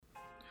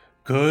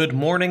Good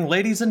morning,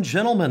 ladies and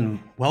gentlemen.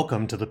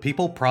 Welcome to the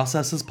People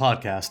Processes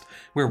Podcast,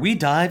 where we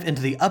dive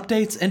into the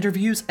updates,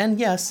 interviews, and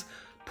yes,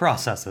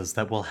 processes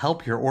that will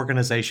help your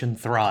organization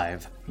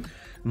thrive.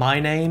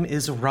 My name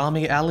is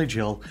Rami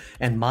Alijil,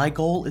 and my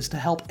goal is to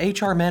help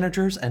HR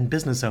managers and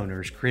business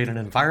owners create an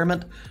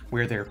environment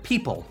where their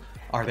people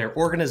are their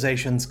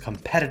organization's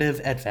competitive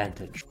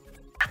advantage.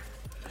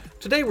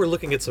 Today we're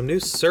looking at some new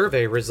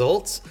survey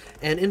results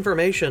and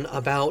information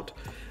about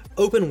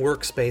open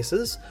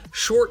workspaces,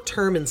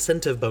 short-term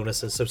incentive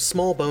bonuses, so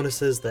small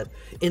bonuses that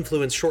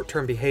influence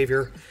short-term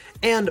behavior,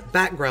 and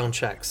background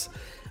checks,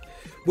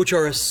 which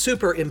are a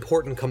super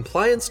important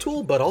compliance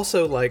tool, but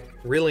also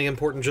really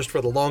important just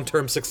for the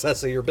long-term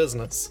success of your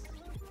business.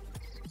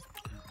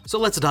 So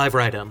let's dive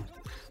right in.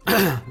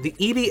 The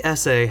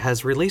EBSA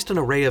has released an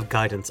array of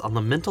guidance on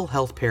the Mental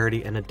Health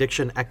Parity and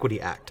Addiction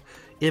Equity Act,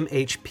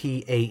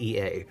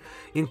 MHPAEA,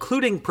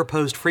 including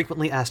proposed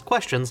frequently asked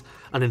questions,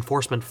 an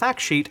enforcement fact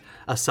sheet,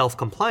 a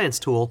self-compliance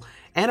tool,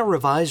 and a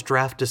revised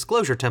draft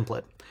disclosure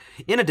template.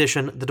 In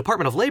addition, the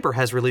Department of Labor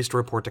has released a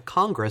report to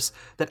Congress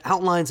that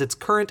outlines its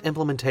current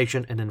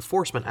implementation and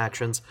enforcement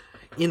actions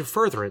in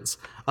furtherance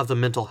of the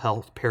Mental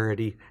Health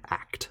Parity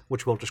Act,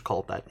 which we'll just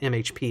call it that,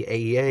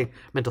 MHPAEA,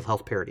 Mental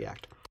Health Parity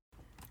Act.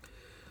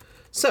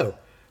 So,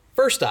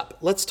 first up,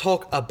 let's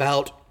talk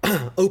about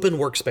open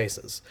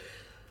workspaces.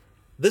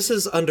 This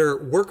is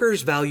under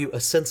workers value a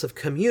sense of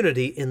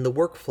community in the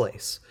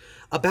workplace.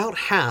 About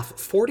half,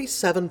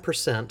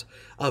 47%,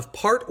 of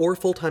part or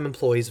full-time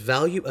employees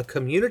value a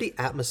community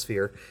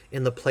atmosphere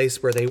in the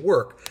place where they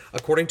work,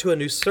 according to a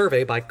new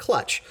survey by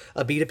Clutch,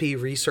 a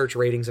B2B research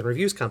ratings and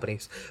reviews company.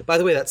 By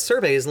the way, that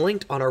survey is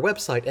linked on our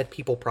website at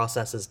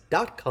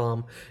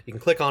peopleprocesses.com. You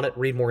can click on it,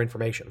 read more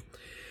information.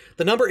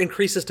 The number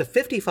increases to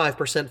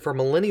 55% for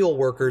millennial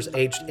workers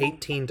aged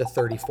 18 to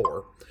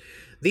 34.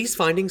 These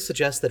findings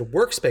suggest that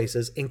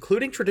workspaces,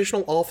 including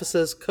traditional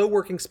offices,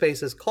 co-working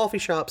spaces, coffee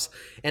shops,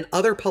 and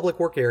other public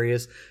work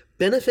areas,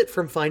 benefit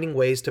from finding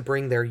ways to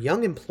bring their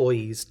young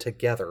employees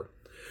together.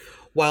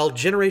 While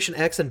Generation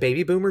X and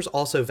baby boomers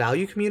also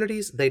value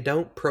communities, they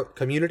don't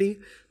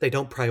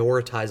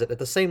prioritize it at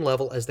the same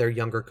level as their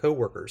younger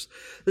coworkers.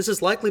 This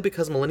is likely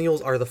because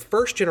millennials are the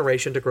first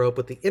generation to grow up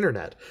with the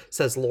internet,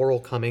 says Laurel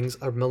Cummings,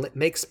 a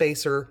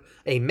MakeSpace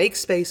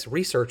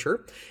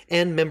researcher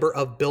and member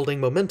of Building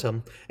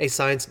Momentum, a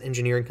science and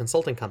engineering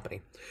consulting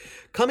company.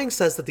 Cummings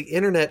says that the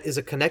internet is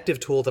a connective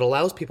tool that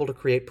allows people to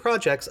create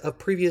projects of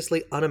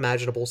previously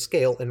unimaginable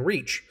scale and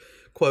reach.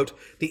 Quote,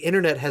 the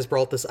internet has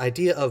brought this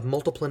idea of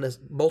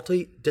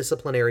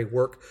multidisciplinary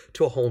work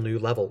to a whole new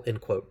level,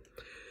 end quote.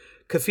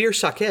 Kafir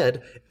Shaked,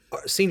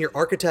 senior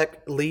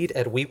architect lead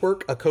at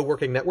WeWork, a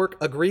co-working network,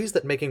 agrees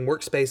that making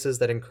workspaces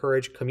that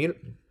encourage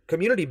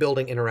community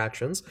building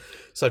interactions,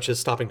 such as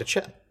stopping to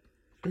chat,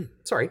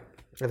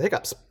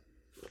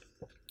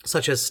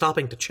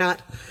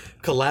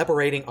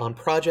 collaborating on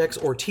projects,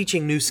 or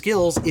teaching new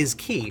skills is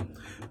key.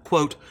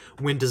 Quote,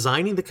 when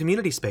designing the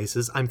community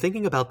spaces, I'm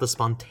thinking about the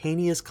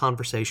spontaneous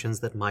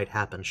conversations that might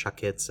happen,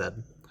 Shaked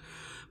said.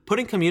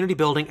 Putting community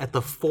building at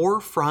the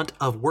forefront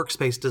of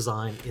workspace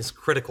design is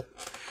critical.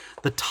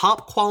 The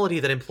top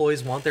quality that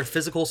employees want their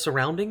physical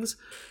surroundings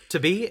to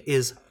be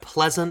is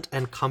pleasant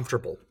and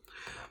comfortable.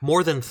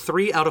 More than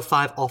 3 out of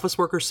 5 office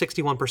workers,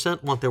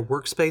 61%, want their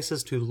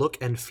workspaces to look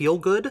and feel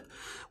good.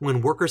 When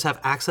workers have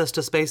access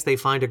to space they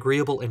find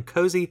agreeable and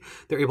cozy,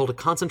 they're able to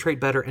concentrate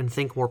better and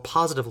think more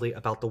positively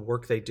about the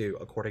work they do,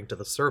 according to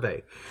the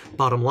survey.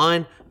 Bottom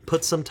line,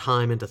 put some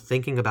time into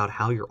thinking about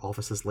how your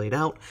office is laid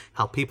out,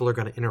 how people are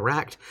going to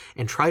interact,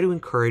 and try to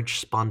encourage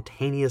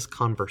spontaneous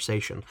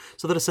conversation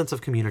so that a sense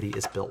of community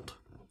is built.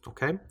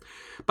 Okay?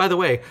 By the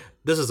way,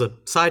 this is a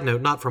side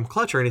note, not from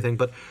Clutch or anything,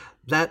 but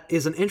that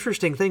is an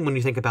interesting thing when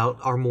you think about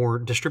our more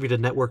distributed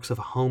networks of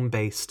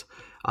home-based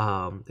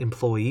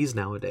employees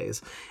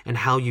nowadays, and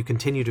how you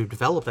continue to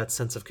develop that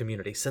sense of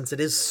community, since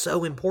it is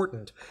so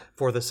important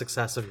for the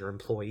success of your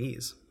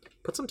employees.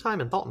 Put some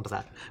time and thought into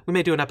that. We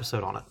may do an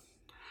episode on it.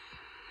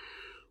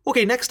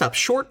 Okay, next up,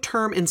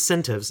 short-term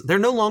incentives. They're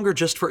no longer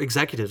just for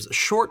executives.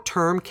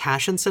 Short-term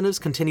cash incentives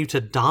continue to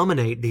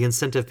dominate the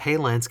incentive pay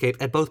landscape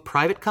at both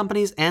private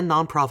companies and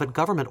nonprofit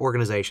government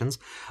organizations,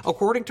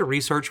 according to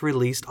research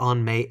released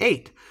on May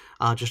 8,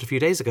 just a few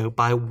days ago,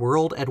 by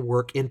World at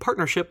Work in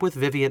partnership with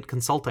Vivient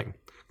Consulting.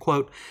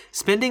 Quote,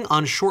 spending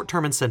on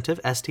short-term incentive,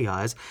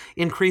 STIs,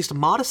 increased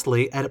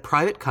modestly at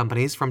private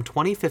companies from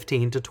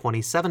 2015 to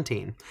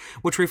 2017,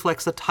 which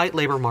reflects the tight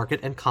labor market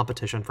and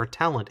competition for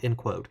talent, end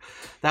quote.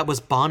 That was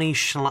Bonnie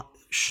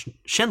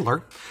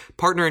Schindler,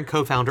 partner and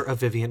co-founder of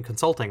Vivient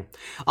Consulting.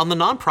 On the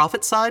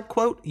nonprofit side,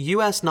 quote,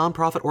 U.S.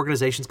 nonprofit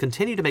organizations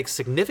continue to make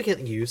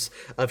significant use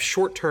of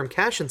short-term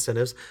cash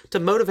incentives to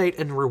motivate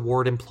and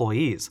reward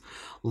employees.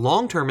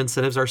 Long-term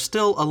incentives are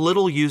still a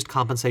little used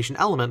compensation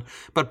element,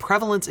 but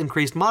prevalence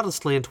increased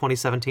modestly in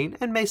 2017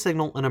 and may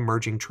signal an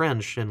emerging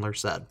trend, Schindler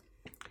said.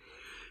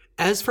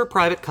 As for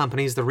private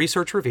companies, the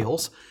research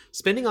reveals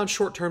spending on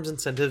short-term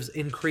incentives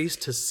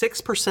increased to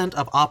 6%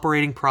 of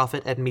operating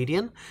profit at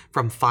median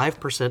from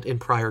 5% in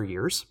prior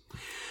years.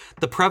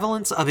 The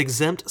prevalence of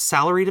exempt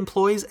salaried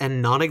employees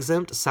and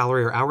non-exempt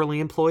salary or hourly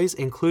employees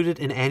included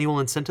in annual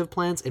incentive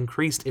plans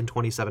increased in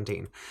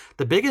 2017.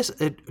 The biggest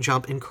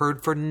jump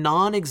occurred for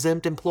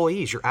non-exempt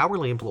employees, your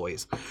hourly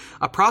employees.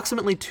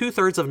 Approximately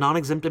 2/3 of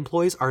non-exempt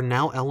employees are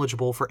now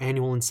eligible for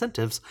annual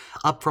incentives,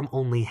 up from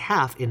only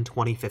half in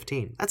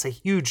 2015. That's a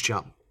huge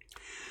jump.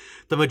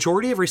 The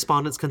majority of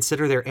respondents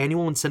consider their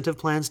annual incentive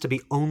plans to be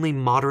only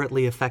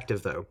moderately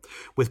effective, though,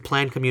 with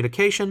plan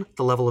communication,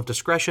 the level of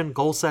discretion,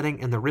 goal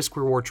setting, and the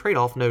risk-reward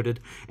trade-off noted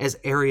as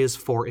areas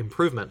for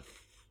improvement.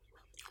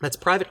 That's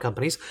private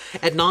companies.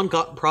 At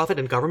nonprofit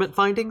and government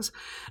findings,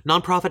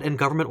 nonprofit and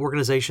government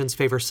organizations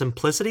favor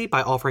simplicity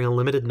by offering a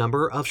limited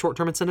number of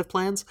short-term incentive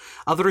plans.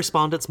 Of the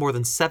respondents, more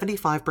than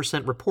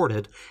 75%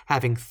 reported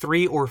having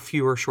 3 or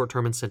fewer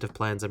short-term incentive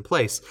plans in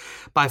place.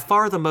 By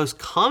far the most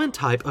common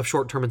type of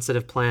short-term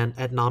incentive plan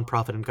at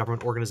nonprofit and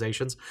government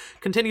organizations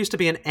continues to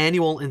be an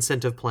annual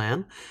incentive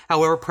plan.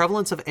 However,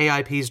 prevalence of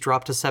AIPs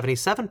dropped to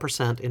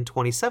 77% in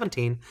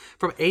 2017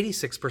 from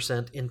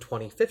 86% in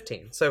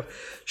 2015. So,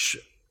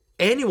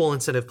 annual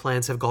incentive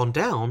plans have gone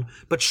down,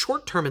 but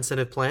short-term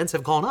incentive plans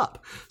have gone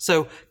up.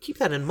 So keep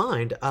that in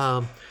mind,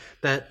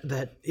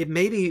 that it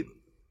may be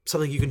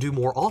something you can do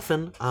more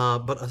often,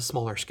 but a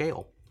smaller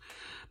scale.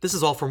 This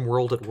is all from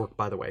World at Work,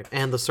 by the way,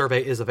 and the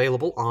survey is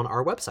available on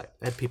our website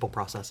at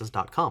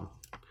peopleprocesses.com.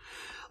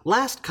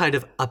 Last kind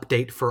of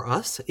update for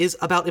us is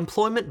about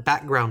employment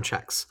background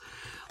checks.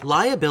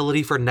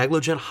 Liability for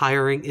negligent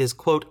hiring is,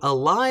 quote,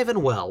 alive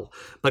and well,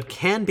 but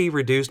can be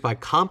reduced by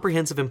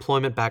comprehensive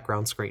employment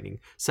background screening,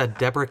 said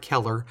Deborah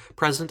Keller,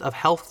 president of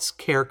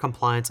Healthcare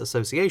Compliance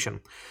Association.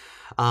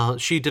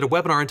 She did a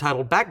webinar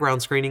entitled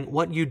Background Screening,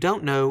 What You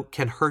Don't Know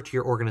Can Hurt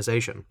Your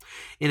Organization.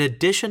 In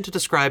addition to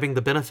describing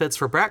the benefits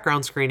for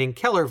background screening,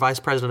 Keller, vice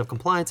president of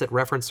compliance at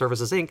Reference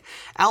Services, Inc.,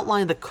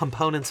 outlined the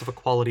components of a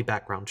quality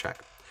background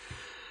check.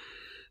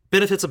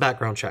 Benefits of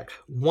background check.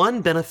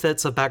 One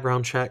benefits of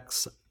background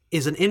checks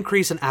is an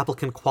increase in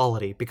applicant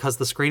quality because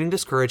the screening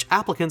discourages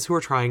applicants who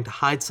are trying to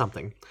hide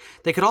something.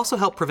 They could also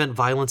help prevent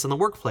violence in the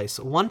workplace.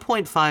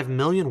 1.5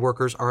 million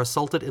workers are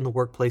assaulted in the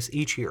workplace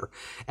each year,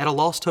 at a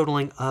loss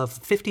totaling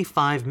of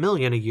 $55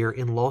 million a year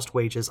in lost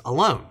wages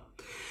alone.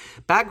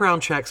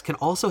 Background checks can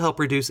also help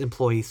reduce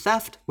employee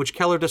theft, which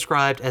Keller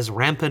described as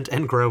rampant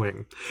and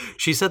growing.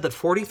 She said that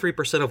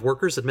 43% of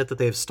workers admit that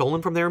they have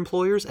stolen from their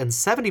employers, and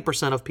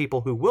 70% of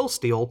people who will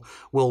steal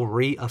will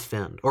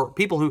re-offend. Or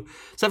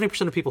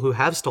 70% of people who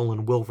have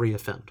stolen will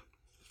re-offend.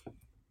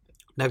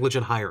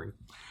 Negligent hiring.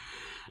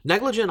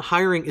 Negligent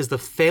hiring is the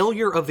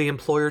failure of the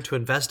employer to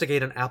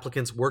investigate an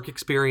applicant's work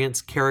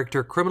experience,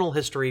 character, criminal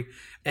history,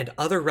 and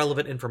other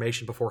relevant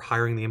information before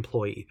hiring the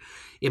employee.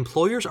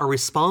 Employers are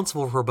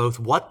responsible for both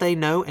what they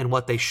know and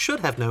what they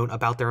should have known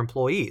about their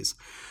employees.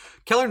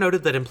 Keller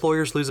noted that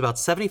employers lose about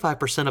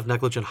 75% of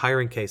negligent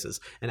hiring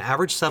cases, and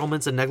average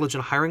settlements in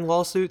negligent hiring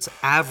lawsuits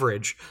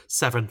average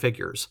 7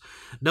 figures.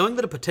 Knowing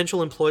that a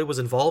potential employee was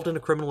involved in a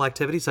criminal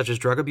activity such as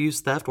drug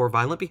abuse, theft, or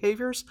violent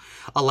behaviors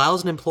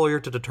allows an employer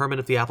to determine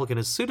if the applicant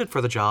is suited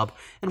for the job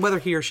and whether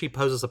he or she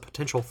poses a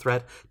potential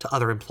threat to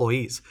other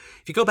employees.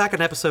 If you go back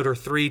an episode or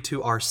 3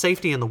 to our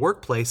safety in the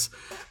workplace,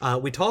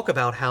 we talk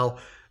about how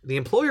the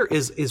employer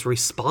is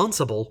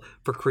responsible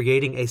for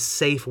creating a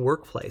safe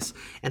workplace,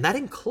 and that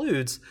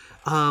includes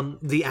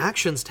the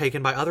actions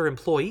taken by other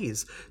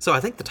employees. So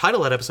I think the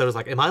title of that episode is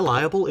like, am I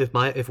liable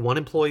if one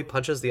employee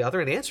punches the other?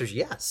 And the answer is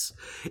yes,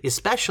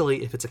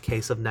 especially if it's a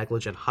case of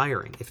negligent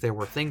hiring. If there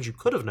were things you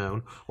could have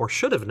known or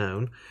should have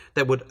known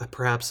that would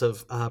perhaps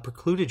have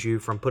precluded you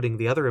from putting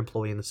the other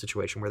employee in the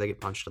situation where they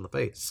get punched in the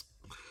face.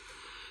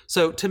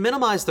 So to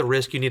minimize the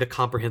risk, you need a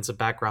comprehensive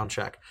background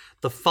check.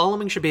 The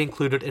following should be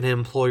included in an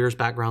employer's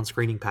background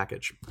screening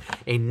package: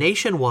 a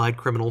nationwide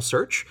criminal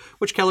search,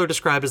 which Keller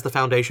described as the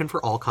foundation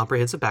for all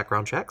comprehensive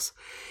background checks;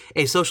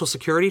 a social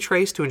security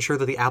trace to ensure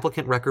that the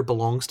applicant record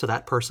belongs to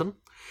that person;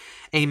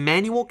 a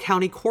manual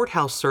county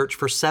courthouse search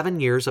for 7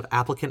 years of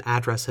applicant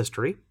address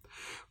history;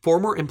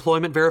 former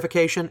employment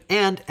verification;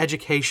 and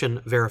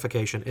education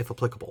verification, if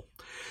applicable.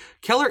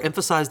 Keller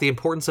emphasized the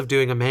importance of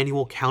doing a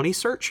manual county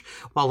search.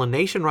 While a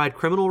nationwide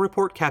criminal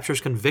report captures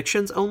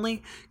convictions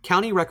only,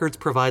 county records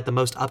provide the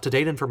most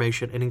up-to-date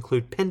information and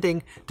include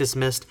pending,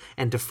 dismissed,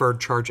 and deferred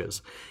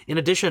charges. In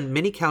addition,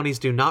 many counties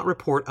do not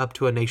report up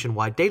to a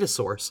nationwide data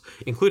source,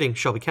 including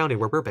Shelby County,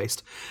 where we're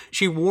based.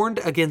 She warned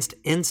against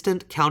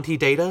instant county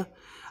data,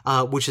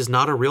 which is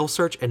not a real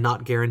search and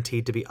not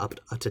guaranteed to be up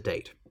to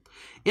date.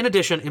 In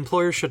addition,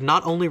 employers should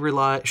not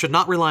rely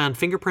on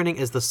fingerprinting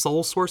as the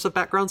sole source of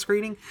background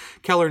screening.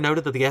 Keller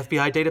noted that the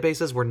FBI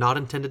databases were not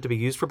intended to be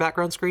used for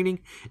background screening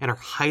and are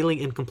highly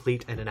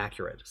incomplete and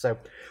inaccurate. So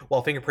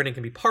while fingerprinting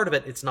can be part of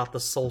it,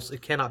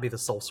 it cannot be the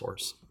sole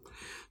source.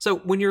 So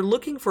when you're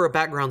looking for a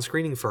background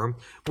screening firm,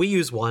 we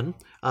use one,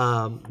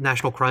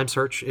 National Crime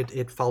Search.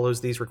 It follows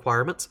these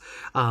requirements.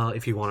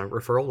 If you want a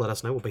referral, let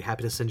us know. We'll be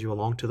happy to send you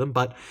along to them.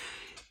 But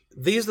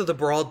these are the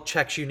broad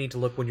checks you need to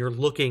look when you're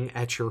looking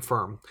at your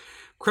firm.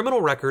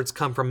 Criminal records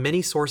come from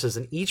many sources,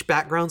 and each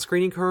background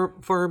screening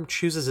firm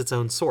chooses its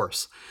own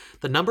source.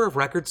 The number of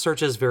record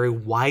searches vary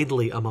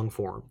widely among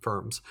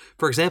firms.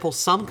 For example,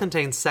 some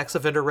contain sex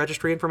offender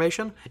registry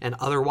information and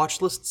other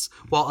watch lists,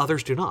 while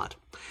others do not.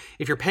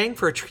 If you're paying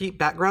for a cheap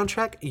background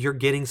check, you're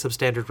getting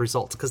substandard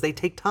results because they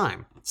take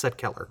time, said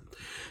Keller.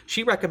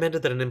 She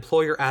recommended that an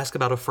employer ask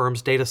about a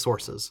firm's data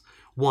sources.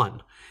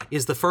 1.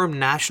 Is the firm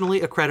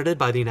nationally accredited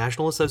by the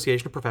National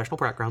Association of Professional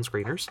Background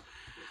Screeners?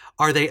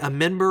 Are they a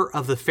member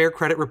of the Fair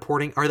Credit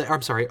Reporting?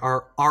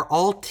 Are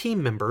all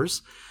team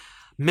members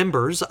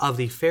of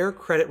the Fair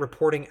Credit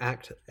Reporting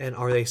Act, and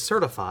are they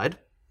certified?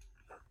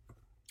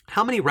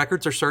 How many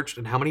records are searched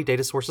and how many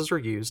data sources are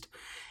used?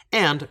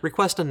 And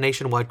request a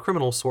nationwide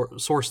criminal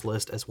source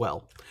list as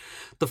well.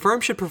 The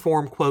firm should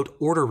perform, quote,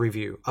 order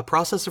review, a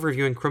process of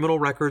reviewing criminal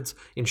records,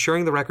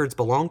 ensuring the records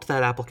belong to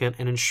that applicant,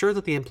 and ensure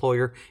that the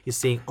employer is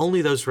seeing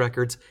only those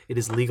records it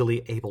is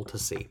legally able to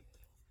see.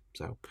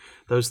 So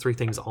those 3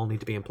 things all need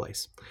to be in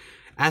place.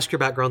 Ask your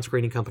background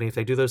screening company if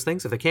they do those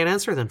things. If they can't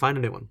answer, then find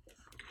a new one.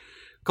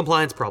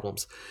 Compliance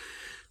problems.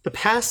 The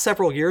past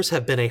several years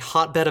have been a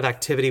hotbed of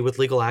activity with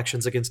legal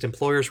actions against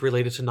employers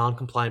related to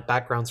non-compliant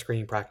background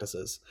screening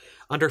practices.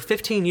 Under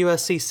 15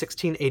 U.S.C.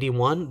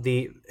 1681,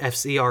 the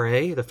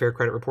FCRA, the Fair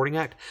Credit Reporting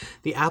Act,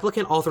 the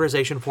applicant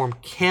authorization form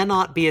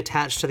cannot be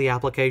attached to the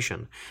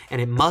application, and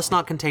it must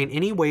not contain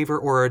any waiver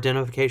or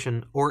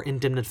indemnification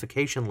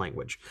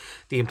language.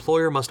 The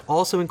employer must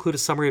also include a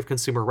summary of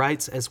consumer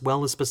rights as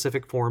well as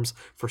specific forms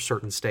for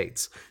certain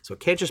states. So it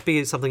can't just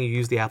be something you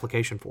use the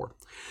application for.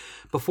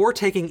 Before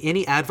taking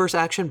any adverse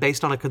action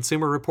based on a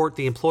consumer report,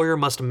 the employer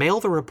must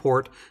mail the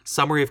report,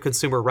 summary of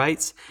consumer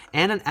rights,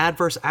 and an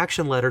adverse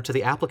action letter to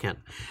the applicant.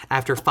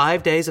 After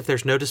 5 days, if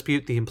there's no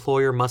dispute, the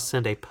employer must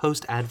send a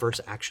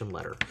post-adverse action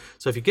letter.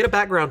 So if you get a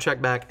background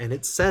check back and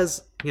it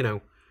says,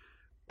 and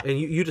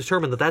you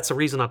determine that that's a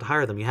reason not to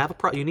hire them, you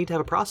need to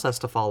have a process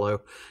to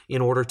follow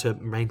in order to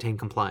maintain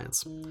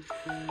compliance.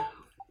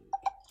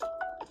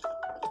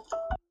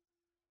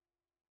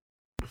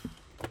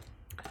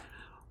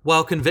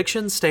 While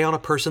convictions stay on a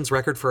person's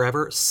record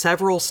forever,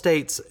 several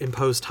states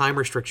impose time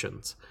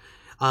restrictions.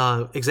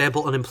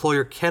 Example, an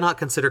employer cannot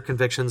consider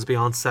convictions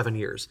beyond 7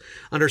 years.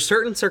 Under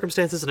certain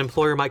circumstances, an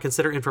employer might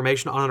consider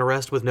information on an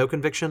arrest with no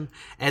conviction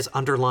as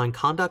underlying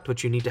conduct,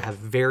 which you need to have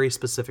very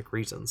specific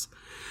reasons.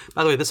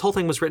 By the way, this whole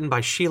thing was written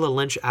by Sheila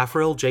Lynch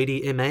Afrill,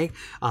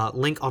 JDMA.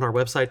 Link on our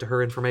website to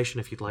her information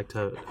if you'd like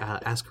to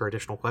ask her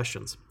additional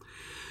questions.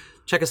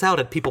 Check us out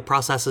at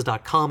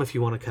peopleprocesses.com if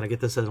you want to kind of get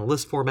this in a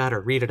list format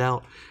or read it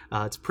out.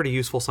 It's pretty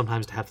useful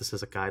sometimes to have this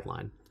as a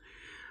guideline.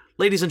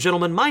 Ladies and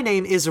gentlemen, my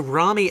name is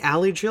Rami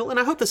Alijil, and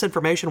I hope this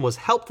information was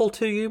helpful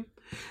to you.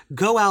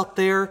 Go out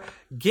there,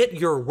 get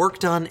your work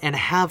done, and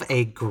have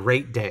a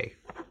great day.